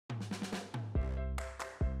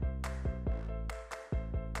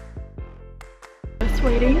just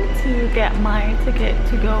waiting to get my ticket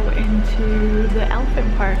to go into the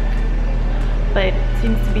elephant park. But it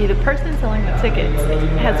seems to be the person selling the tickets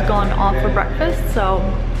has gone off for breakfast, so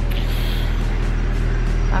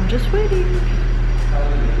I'm just waiting.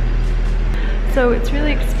 So it's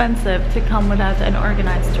really expensive to come without an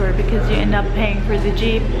organized tour because you end up paying for the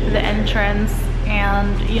jeep, the entrance,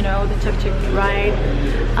 and you know, the tuk-tuk ride.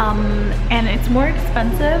 And it's more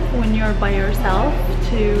expensive when you're by yourself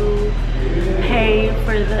to pay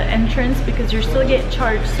for the entrance because you still get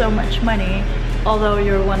charged so much money. Although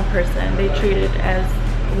you're one person, they treat it as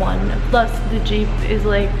one. Plus the jeep is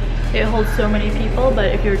like, it holds so many people, but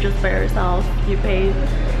if you're just by yourself, you pay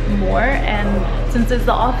more. And since it's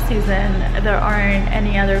the off season, there aren't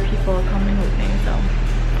any other people coming with me, so.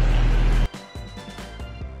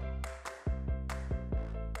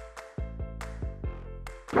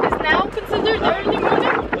 Is now considered early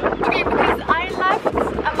morning? Okay, because I left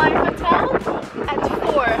my hotel at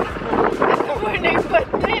 4 in the morning, but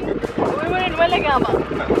then we were in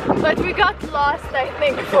Udawalawe, but we got lost, I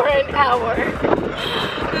think, for an hour.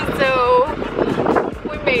 So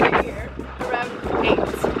we made it here around 8.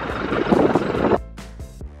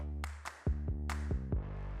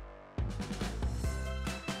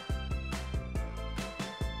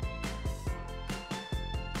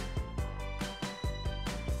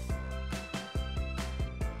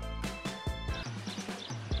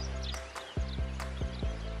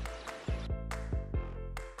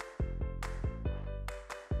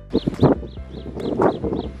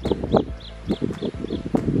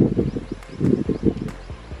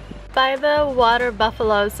 By the water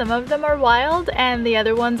buffaloes, some of them are wild and the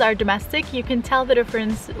other ones are domestic. You can tell the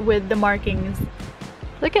difference with the markings.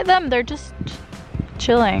 Look at them, they're just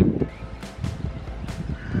chilling.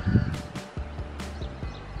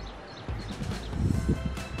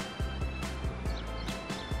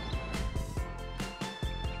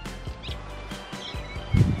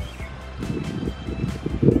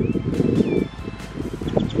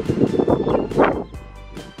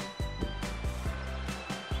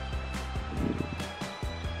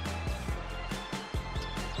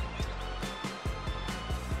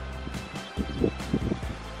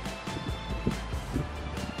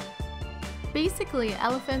 Basically,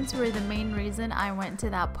 elephants were the main reason I went to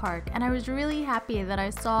that park, and I was really happy that I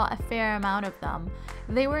saw a fair amount of them.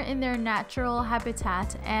 They were in their natural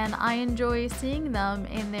habitat, and I enjoy seeing them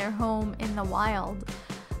in their home in the wild.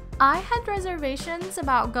 I had reservations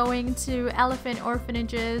about going to elephant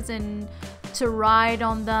orphanages and to ride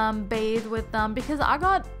on them, bathe with them, because I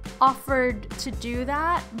got offered to do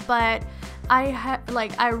that, but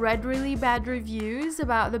I read really bad reviews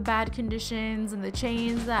about the bad conditions and the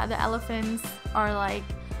chains that the elephants are like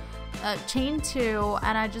chained to,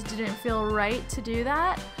 and I just didn't feel right to do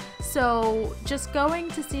that. So just going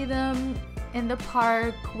to see them in the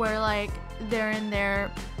park where like they're in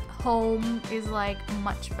their home is like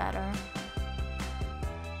much better.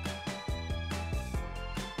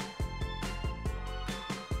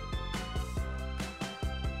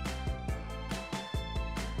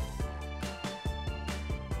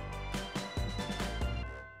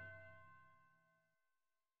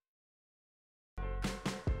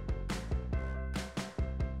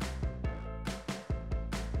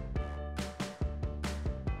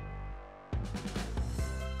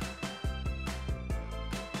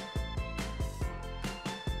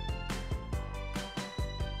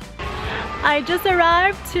 I just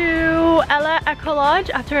arrived to Ella Eco Lodge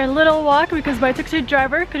after a little walk because my tuk-tuk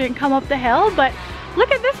driver couldn't come up the hill, but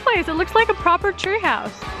look at this place, it looks like a proper tree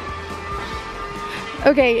house.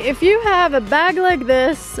 Okay, if you have a bag like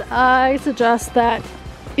this, I suggest that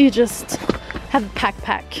you just have a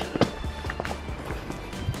backpack.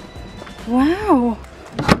 Wow.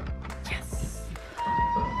 Yes.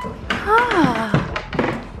 Ah.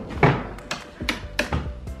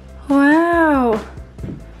 Wow.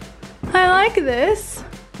 I like this.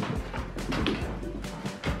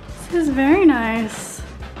 This is very nice.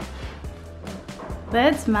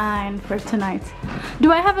 That's mine for tonight.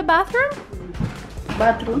 Do I have a bathroom?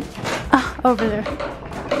 Bathroom. Ah, over there.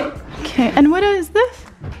 Okay, and what is this?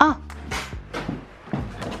 Ah.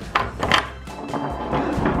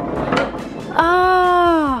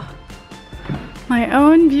 Ah. My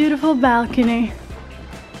own beautiful balcony.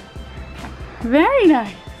 Very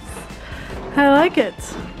nice. I like it.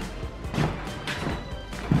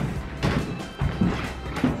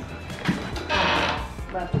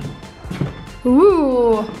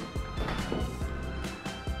 Ooh,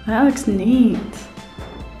 that looks neat.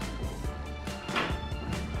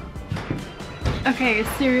 Okay,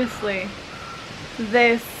 seriously,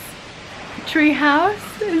 this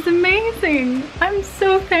treehouse is amazing. I'm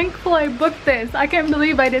so thankful I booked this. I can't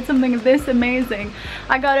believe I did something this amazing.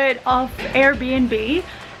 I got it off Airbnb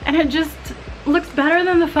and it just looks better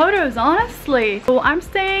than the photos, honestly. So I'm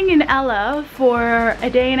staying in Ella for a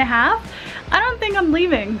day and a half. I don't think I'm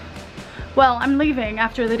leaving. Well, I'm leaving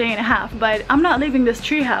after the day and a half, but I'm not leaving this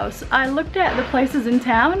treehouse. I looked at the places in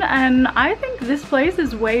town and I think this place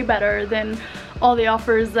is way better than all the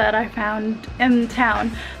offers that I found in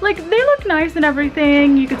town. Like, they look nice and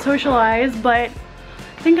everything, you could socialize, but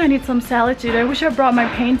I think I need some solitude. I wish I brought my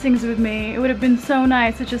paintings with me. It would have been so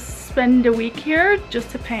nice to just spend a week here just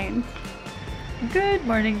to paint. Good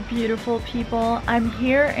morning, beautiful people. I'm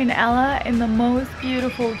here in Ella in the most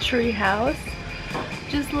beautiful tree house.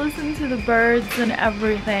 Just listen to the birds and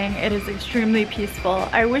everything. It is extremely peaceful.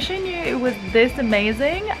 I wish I knew it was this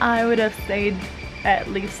amazing. I would have stayed at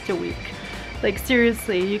least a week. Like,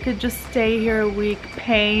 seriously, you could just stay here a week,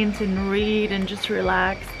 paint and read and just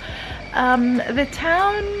relax. The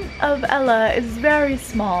town of Ella is very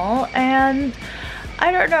small and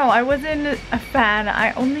I don't know, I wasn't a fan.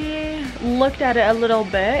 I only looked at it a little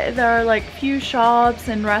bit. There are like few shops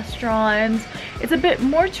and restaurants. It's a bit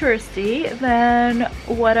more touristy than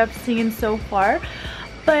what I've seen so far,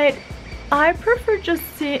 but I prefer just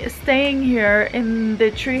staying here in the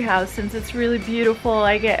treehouse since it's really beautiful.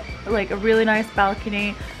 I get like a really nice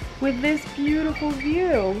balcony with this beautiful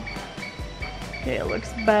view. Okay, it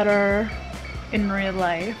looks better in real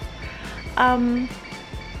life.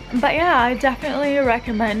 But yeah, I definitely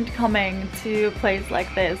recommend coming to a place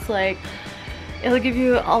like this. Like, it'll give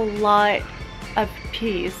you a lot of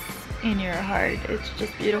peace in your heart. It's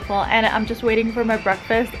just beautiful. And I'm just waiting for my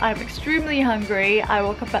breakfast. I'm extremely hungry. I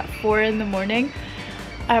woke up at 4 in the morning.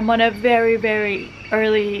 I'm on a very, very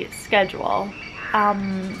early schedule.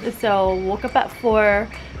 So woke up at 4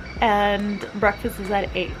 and breakfast is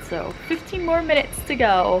at 8. So 15 more minutes to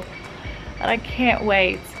go. And I can't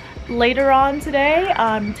wait. Later on today,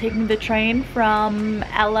 I'm taking the train from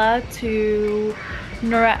Ella to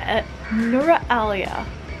Nuraalia.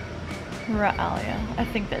 I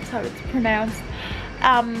think that's how it's pronounced.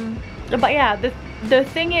 But yeah, the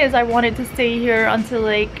thing is, I wanted to stay here until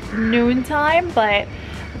like noontime, but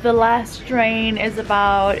the last train is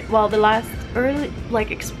about, well, the last early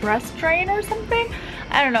like express train or something.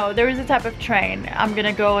 I don't know, there is a type of train I'm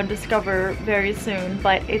gonna go and discover very soon,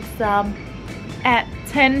 but it's at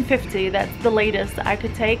 10:50. That's the latest I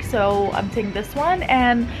could take, so I'm taking this one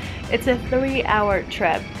and it's a 3-hour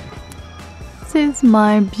trip. This is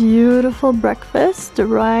my beautiful breakfast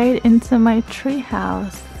right into my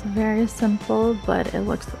treehouse. Very simple, but it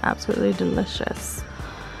looks absolutely delicious.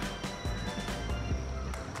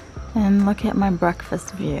 And look at my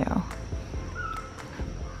breakfast view.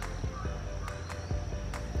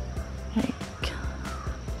 Like,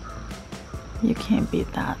 you can't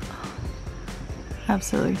beat that.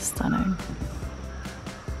 Absolutely stunning.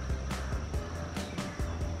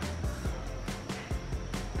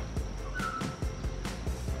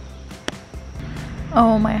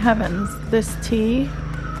 Oh my heavens, this tea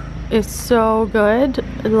is so good,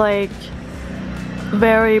 like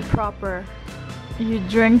very proper. You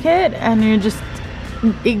drink it and you just,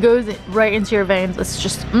 it goes right into your veins. It's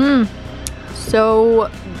just so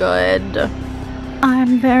good.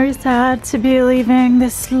 I'm very sad to be leaving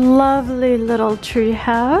this lovely little tree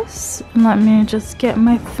house. Let me just get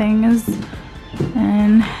my things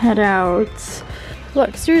and head out.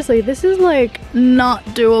 Look, seriously, this is like not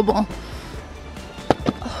doable.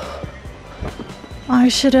 I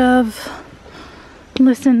should have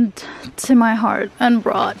listened to my heart and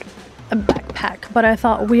brought a backpack, but I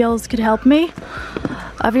thought wheels could help me.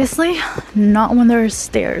 Obviously, not when there's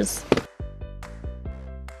stairs.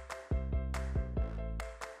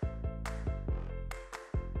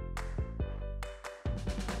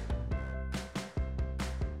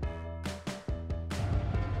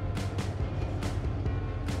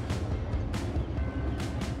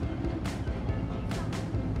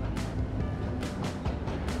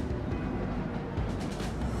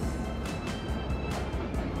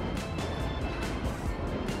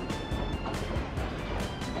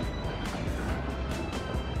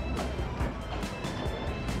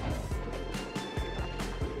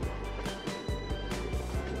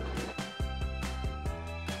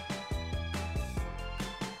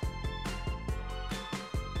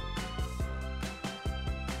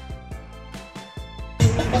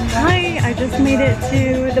 Hi, I just made it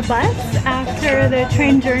to the bus after the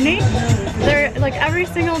train journey. They're like every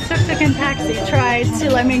single tuk-tuk and taxi tried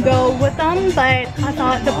to let me go with them, but I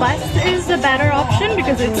thought the bus is a better option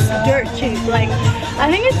because it's dirt cheap. Like,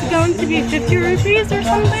 I think it's going to be 50 rupees or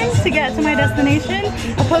something to get to my destination.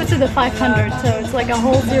 opposed to the 500, so it's like a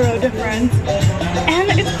whole zero difference.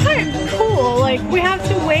 And it's quite cool, like we have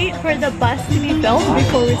to wait for the bus to be built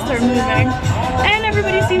before we start moving. And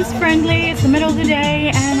everybody seems friendly, it's the middle of the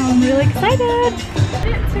day, and I'm really excited.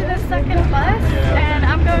 To the second bus, and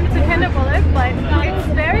I'm going to Udawalawe, but it's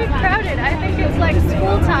very crowded. I think it's like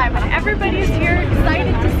school time, and everybody's here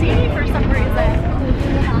excited to see me for some reason.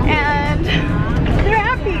 And they're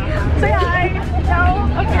happy. Say hi. No?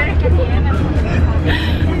 Okay.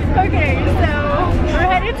 Okay, so we're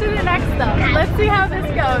headed to the next stop. Let's see how this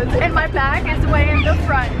goes. And my bag is way in the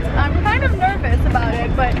front. I'm kind of nervous about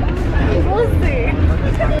it, but we'll see.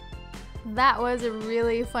 That was a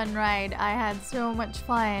really fun ride. I had so much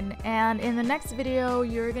fun, and in the next video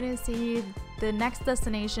you're gonna see the next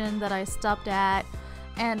destination that I stopped at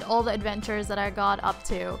and all the adventures that I got up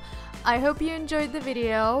to. I hope you enjoyed the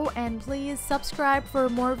video, and please subscribe for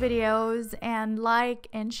more videos and like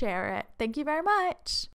and share it. Thank you very much.